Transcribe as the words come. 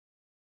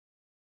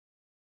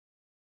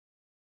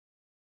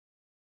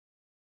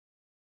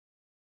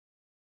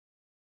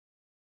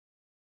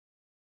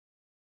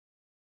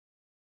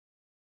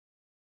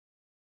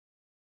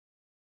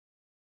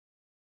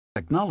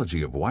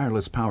Technology of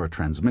wireless power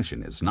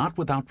transmission is not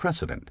without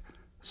precedent.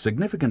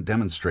 Significant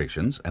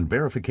demonstrations and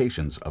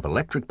verifications of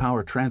electric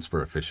power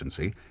transfer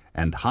efficiency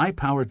and high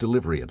power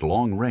delivery at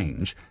long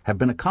range have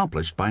been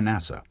accomplished by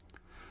NASA.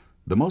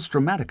 The most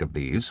dramatic of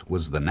these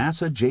was the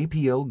NASA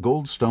JPL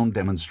Goldstone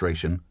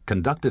demonstration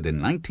conducted in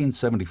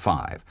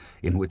 1975,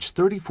 in which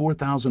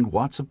 34,000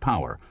 watts of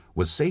power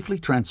was safely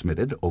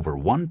transmitted over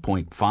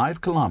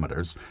 1.5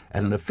 kilometers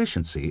at an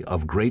efficiency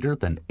of greater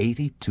than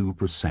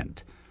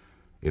 82%.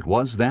 It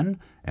was then,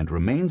 and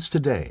remains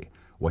today,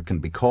 what can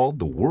be called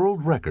the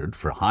world record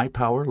for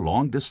high-power,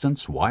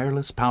 long-distance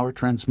wireless power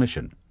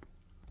transmission.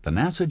 The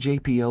NASA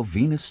JPL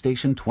Venus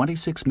Station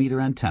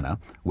 26-meter antenna,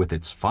 with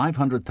its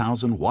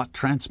 500,000-watt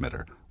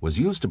transmitter, was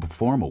used to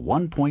perform a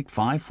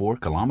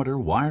 1.54-kilometer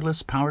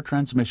wireless power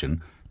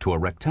transmission to a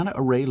Rectenn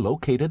array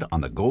located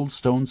on the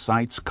Goldstone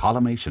site's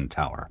collimation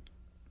tower.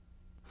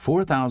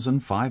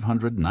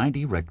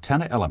 4,590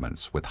 Rectenn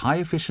elements with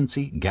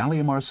high-efficiency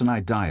gallium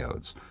arsenide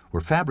diodes were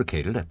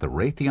fabricated at the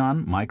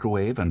Rectenn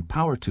Microwave and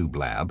Power Tube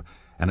Lab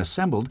and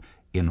assembled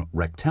in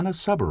Rectenn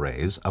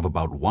subarrays of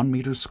about 1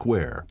 meter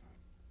square.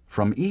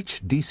 From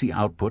each DC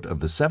output of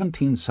the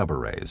 17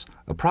 subarrays,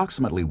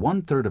 approximately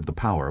 1/3 of the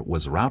power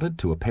was routed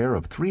to a pair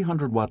of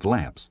 300-watt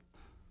lamps.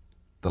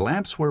 The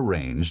lamps were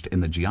arranged in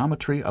the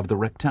geometry of the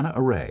Rectenn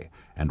array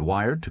and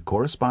wired to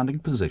corresponding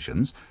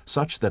positions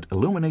such that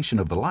illumination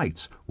of the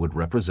lights would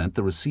represent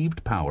the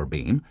received power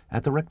beam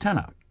at the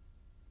Rectenn.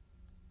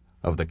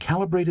 Of the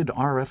calibrated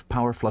RF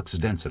power flux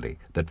density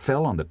that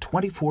fell on the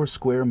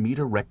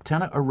 24-square-meter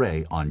Rectenn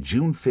array on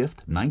June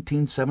 5,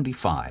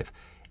 1975,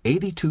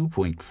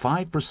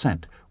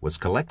 82.5% was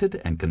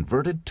collected and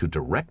converted to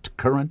direct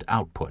current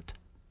output.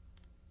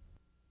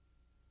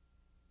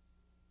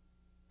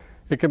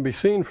 It can be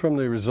seen from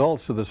the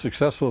results of the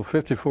successful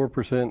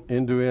 54%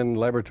 end-to-end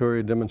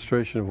laboratory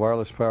demonstration of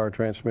wireless power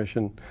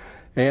transmission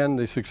and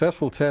the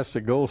successful test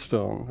at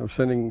Goldstone of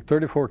sending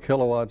 34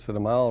 kilowatts at a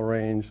mile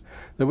range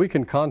that we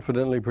can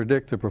confidently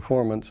predict the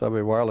performance of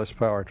a wireless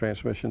power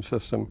transmission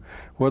system,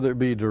 whether it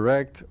be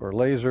direct or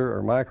laser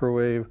or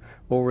microwave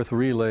or with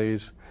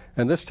relays,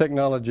 and this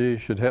technology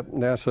should help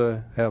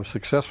NASA have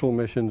successful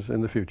missions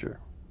in the future.